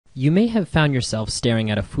You may have found yourself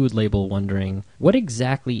staring at a food label wondering, what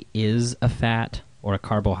exactly is a fat or a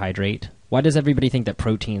carbohydrate? Why does everybody think that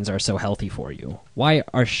proteins are so healthy for you? Why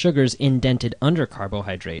are sugars indented under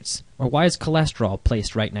carbohydrates? Or why is cholesterol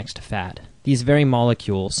placed right next to fat? These very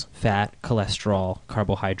molecules, fat, cholesterol,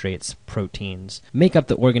 carbohydrates, proteins, make up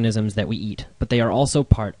the organisms that we eat, but they are also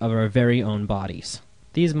part of our very own bodies.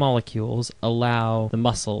 These molecules allow the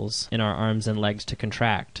muscles in our arms and legs to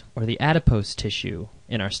contract, or the adipose tissue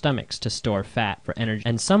in our stomachs to store fat for energy.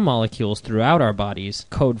 And some molecules throughout our bodies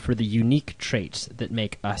code for the unique traits that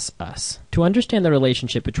make us us. To understand the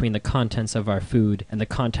relationship between the contents of our food and the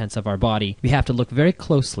contents of our body, we have to look very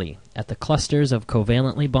closely at the clusters of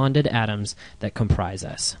covalently bonded atoms that comprise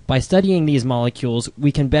us. By studying these molecules,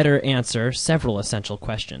 we can better answer several essential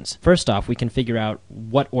questions. First off, we can figure out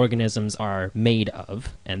what organisms are made of,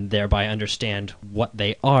 and thereby understand what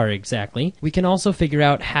they are exactly. We can also figure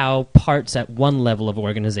out how parts at one level of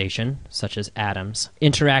organization, such as atoms,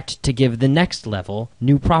 interact to give the next level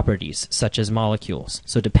new properties, such as molecules.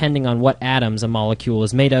 So depending on what atoms a molecule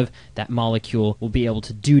is made of, that molecule will be able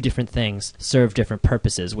to do different things, serve different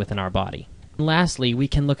purposes within our body. And lastly, we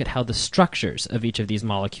can look at how the structures of each of these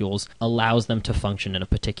molecules allows them to function in a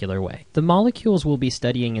particular way. The molecules we'll be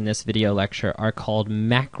studying in this video lecture are called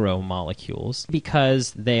macromolecules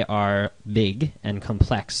because they are big and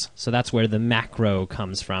complex. So that's where the macro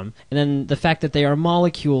comes from. And then the fact that they are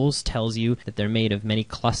molecules tells you that they're made of many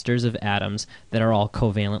clusters of atoms that are all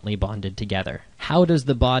covalently bonded together. How does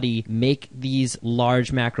the body make these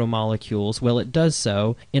large macromolecules? Well, it does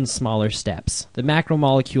so in smaller steps. The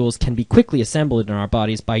macromolecules can be quickly assembled in our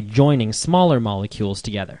bodies by joining smaller molecules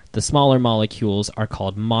together. The smaller molecules are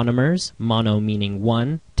called monomers, mono meaning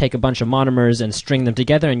one. Take a bunch of monomers and string them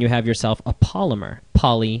together and you have yourself a polymer.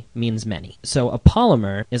 Poly means many. So a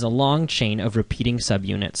polymer is a long chain of repeating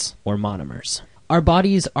subunits, or monomers. Our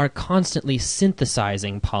bodies are constantly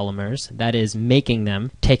synthesizing polymers, that is, making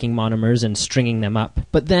them, taking monomers and stringing them up.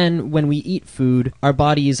 But then, when we eat food, our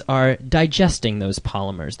bodies are digesting those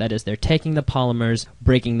polymers. That is, they're taking the polymers,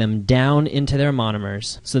 breaking them down into their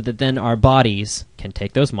monomers, so that then our bodies can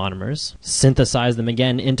take those monomers, synthesize them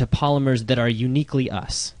again into polymers that are uniquely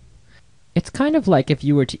us. It's kind of like if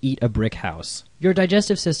you were to eat a brick house. Your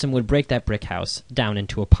digestive system would break that brick house down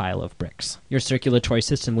into a pile of bricks. Your circulatory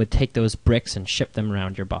system would take those bricks and ship them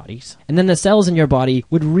around your bodies. And then the cells in your body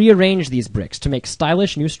would rearrange these bricks to make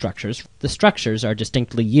stylish new structures. The structures are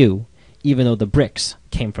distinctly you, even though the bricks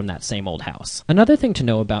came from that same old house. Another thing to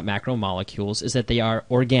know about macromolecules is that they are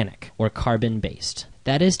organic, or carbon-based.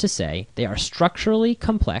 That is to say, they are structurally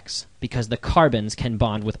complex because the carbons can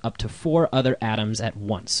bond with up to 4 other atoms at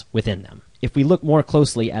once within them. If we look more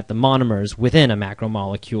closely at the monomers within a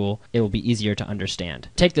macromolecule, it will be easier to understand.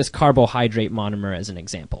 Take this carbohydrate monomer as an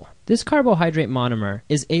example. This carbohydrate monomer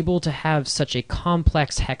is able to have such a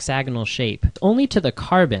complex hexagonal shape only to the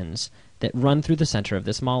carbons that run through the center of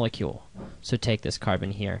this molecule. So take this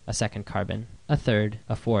carbon here, a second carbon, a third,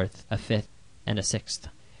 a fourth, a fifth, and a sixth.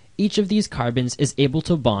 Each of these carbons is able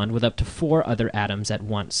to bond with up to 4 other atoms at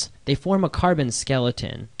once. They form a carbon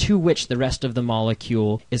skeleton to which the rest of the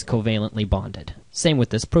molecule is covalently bonded. Same with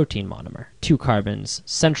this protein monomer. 2 carbons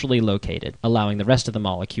centrally located, allowing the rest of the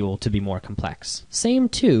molecule to be more complex. Same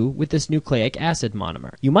too with this nucleic acid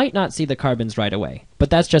monomer. You might not see the carbons right away,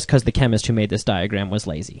 but that's just because the chemist who made this diagram was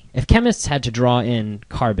lazy. If chemists had to draw in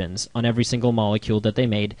carbons on every single molecule that they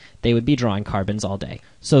made, they would be drawing carbons all day.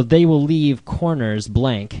 So they will leave corners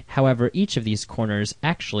blank. However, each of these corners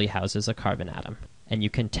actually houses a carbon atom. And you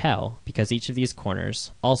can tell because each of these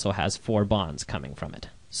corners also has 4 bonds coming from it.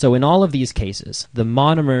 So in all of these cases, the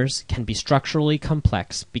monomers can be structurally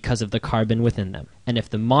complex because of the carbon within them. And if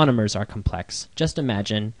the monomers are complex, just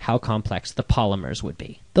imagine how complex the polymers would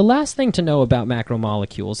be. The last thing to know about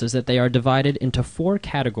macromolecules is that they are divided into 4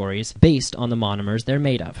 categories based on the monomers they're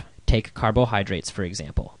made of. Take carbohydrates, for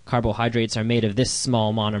example. Carbohydrates are made of this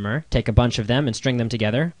small monomer. Take a bunch of them and string them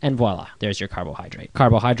together, and voila, there's your carbohydrate.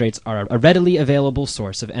 Carbohydrates are a readily available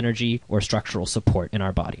source of energy or structural support in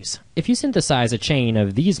our bodies. If you synthesize a chain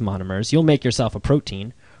of these monomers, you'll make yourself a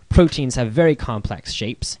protein. Proteins have very complex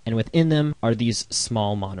shapes, and within them are these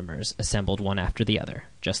small monomers assembled one after the other,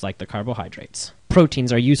 just like the carbohydrates.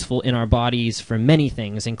 Proteins are useful in our bodies for many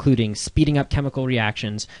things, including speeding up chemical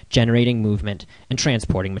reactions, generating movement, and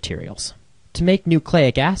transporting materials. To make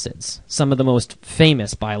nucleic acids, some of the most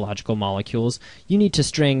famous biological molecules, you need to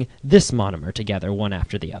string this monomer together one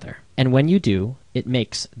after the other. And when you do, it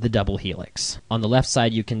makes the double helix. On the left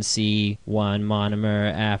side, you can see one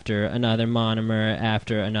monomer after another monomer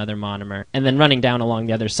after another monomer. And then running down along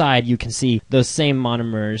the other side, you can see those same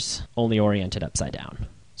monomers only oriented upside down.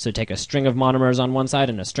 So take a string of monomers on one side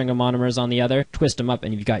and a string of monomers on the other, twist them up,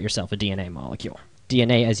 and you've got yourself a DNA molecule.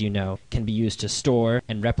 DNA, as you know, can be used to store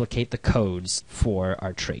and replicate the codes for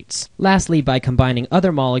our traits. Lastly, by combining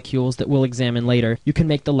other molecules that we'll examine later, you can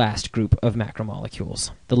make the last group of macromolecules,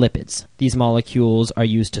 the lipids. These molecules are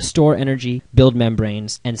used to store energy, build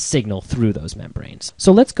membranes, and signal through those membranes.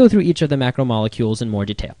 So let's go through each of the macromolecules in more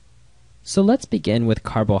detail. So let's begin with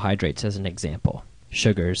carbohydrates as an example.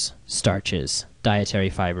 Sugars, starches, dietary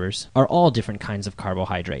fibers are all different kinds of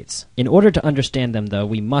carbohydrates. In order to understand them, though,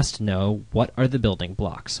 we must know what are the building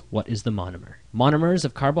blocks. What is the monomer? Monomers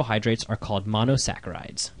of carbohydrates are called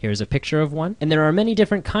monosaccharides. Here's a picture of one. And there are many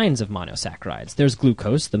different kinds of monosaccharides. There's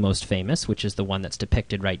glucose, the most famous, which is the one that's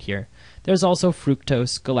depicted right here. There's also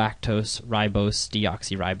fructose, galactose, ribose,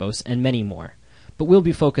 deoxyribose, and many more. But we'll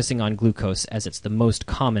be focusing on glucose as it's the most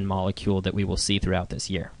common molecule that we will see throughout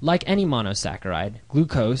this year. Like any monosaccharide,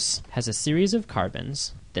 glucose has a series of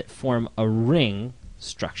carbons that form a ring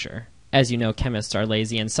structure. As you know, chemists are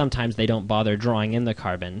lazy and sometimes they don't bother drawing in the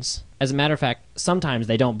carbons. As a matter of fact, sometimes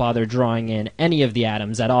they don't bother drawing in any of the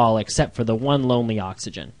atoms at all except for the one lonely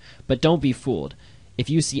oxygen. But don't be fooled. If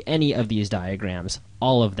you see any of these diagrams,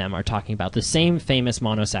 all of them are talking about the same famous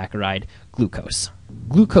monosaccharide, glucose.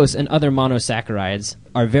 Glucose and other monosaccharides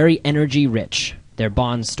are very energy-rich. Their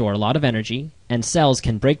bonds store a lot of energy, and cells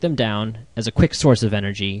can break them down as a quick source of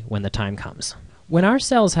energy when the time comes. When our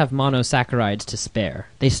cells have monosaccharides to spare,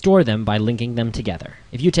 they store them by linking them together.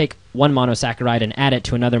 If you take one monosaccharide and add it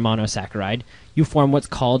to another monosaccharide, you form what's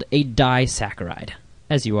called a disaccharide.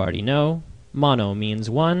 As you already know, mono means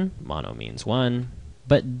one,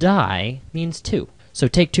 but di means two. So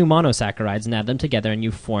take two monosaccharides and add them together and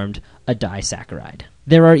you've formed a disaccharide.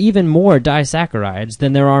 There are even more disaccharides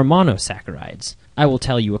than there are monosaccharides. I will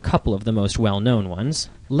tell you a couple of the most well-known ones.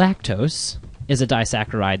 Lactose is a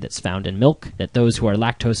disaccharide that's found in milk that those who are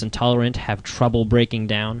lactose intolerant have trouble breaking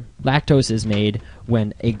down. Lactose is made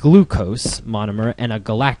when a glucose monomer and a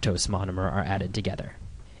galactose monomer are added together.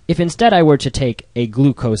 If instead I were to take a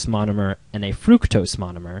glucose monomer and a fructose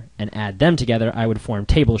monomer and add them together, I would form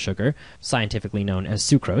table sugar, scientifically known as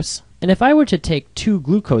sucrose. And if I were to take two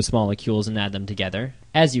glucose molecules and add them together,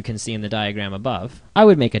 as you can see in the diagram above, I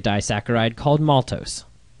would make a disaccharide called maltose.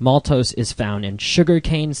 Maltose is found in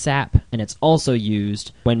sugarcane sap, and it's also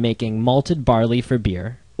used when making malted barley for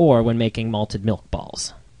beer or when making malted milk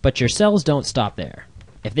balls. But your cells don't stop there.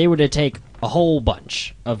 If they were to take a whole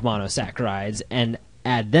bunch of monosaccharides and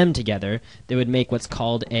add them together, they would make what's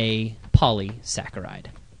called a polysaccharide.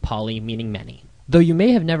 Poly meaning many. Though you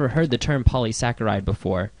may have never heard the term polysaccharide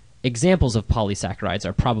before, examples of polysaccharides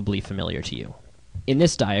are probably familiar to you. In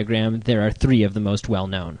this diagram, there are three of the most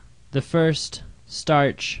well-known. The first,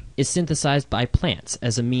 starch, is synthesized by plants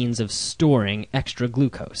as a means of storing extra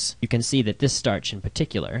glucose. You can see that this starch in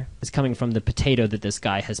particular is coming from the potato that this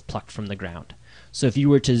guy has plucked from the ground. So if you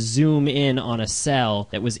were to zoom in on a cell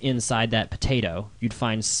that was inside that potato, you'd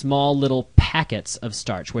find small little packets of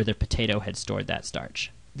starch where the potato had stored that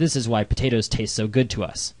starch. This is why potatoes taste so good to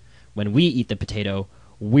us. When we eat the potato,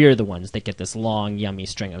 we're the ones that get this long, yummy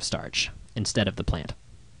string of starch instead of the plant.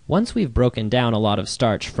 Once we've broken down a lot of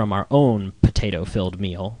starch from our own potato-filled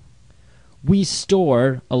meal, we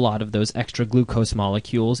store a lot of those extra glucose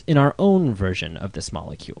molecules in our own version of this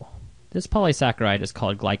molecule. This polysaccharide is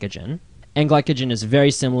called glycogen. And glycogen is very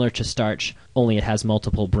similar to starch, only it has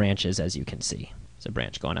multiple branches, as you can see. There's a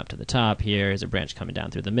branch going up to the top here, there's a branch coming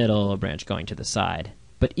down through the middle, a branch going to the side.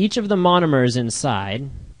 But each of the monomers inside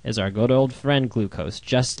is our good old friend glucose,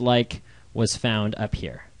 just like was found up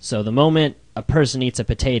here. So the moment a person eats a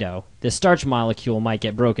potato, this starch molecule might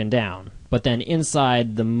get broken down. But then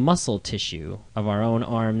inside the muscle tissue of our own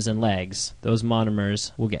arms and legs, those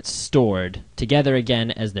monomers will get stored together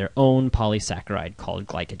again as their own polysaccharide called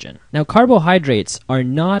glycogen. Now, carbohydrates are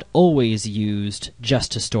not always used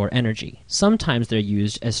just to store energy. Sometimes they're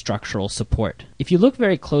used as structural support. If you look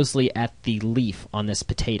very closely at the leaf on this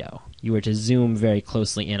potato, you were to zoom very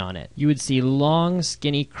closely in on it, you would see long,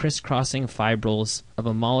 skinny, crisscrossing fibrils of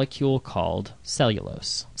a molecule called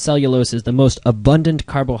cellulose. Cellulose is the most abundant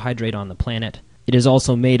carbohydrate on the planet. It is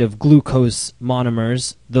also made of glucose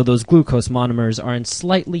monomers, though those glucose monomers are in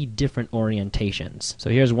slightly different orientations. So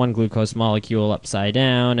here's one glucose molecule upside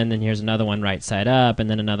down, and then here's another one right side up, and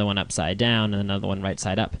then another one upside down, and another one right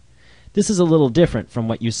side up. This is a little different from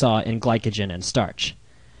what you saw in glycogen and starch.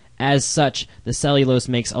 As such, the cellulose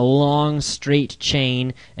makes a long, straight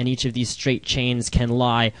chain, and each of these straight chains can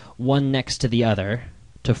lie one next to the other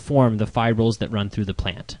to form the fibrils that run through the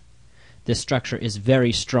plant. This structure is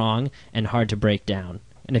very strong and hard to break down,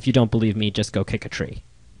 and if you don't believe me, just go kick a tree.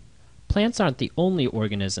 Plants aren't the only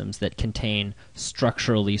organisms that contain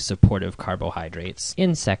structurally supportive carbohydrates.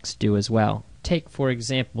 Insects do as well. Take, for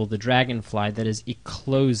example, the dragonfly that is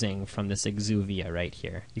eclosing from this exuvia right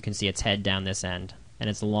here. You can see its head down this end, and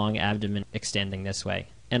its long abdomen extending this way.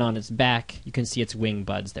 And on its back, you can see its wing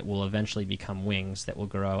buds that will eventually become wings that will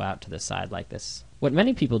grow out to the side like this. What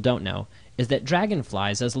many people don't know is that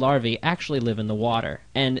dragonflies as larvae actually live in the water.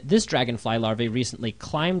 And this dragonfly larvae recently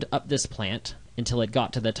climbed up this plant until it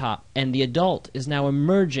got to the top, and the adult is now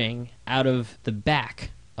emerging out of the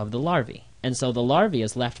back of the larvae. And so the larvae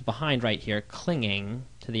is left behind right here, clinging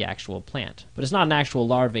to the actual plant. But it's not an actual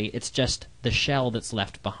larvae, it's just the shell that's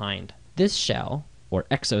left behind. This shell, or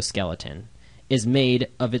exoskeleton, is made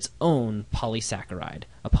of its own polysaccharide,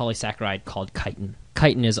 a polysaccharide called chitin.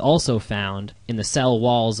 Chitin is also found in the cell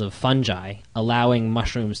walls of fungi, allowing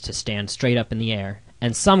mushrooms to stand straight up in the air.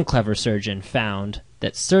 And some clever surgeon found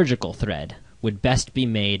that surgical thread would best be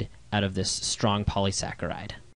made out of this strong polysaccharide.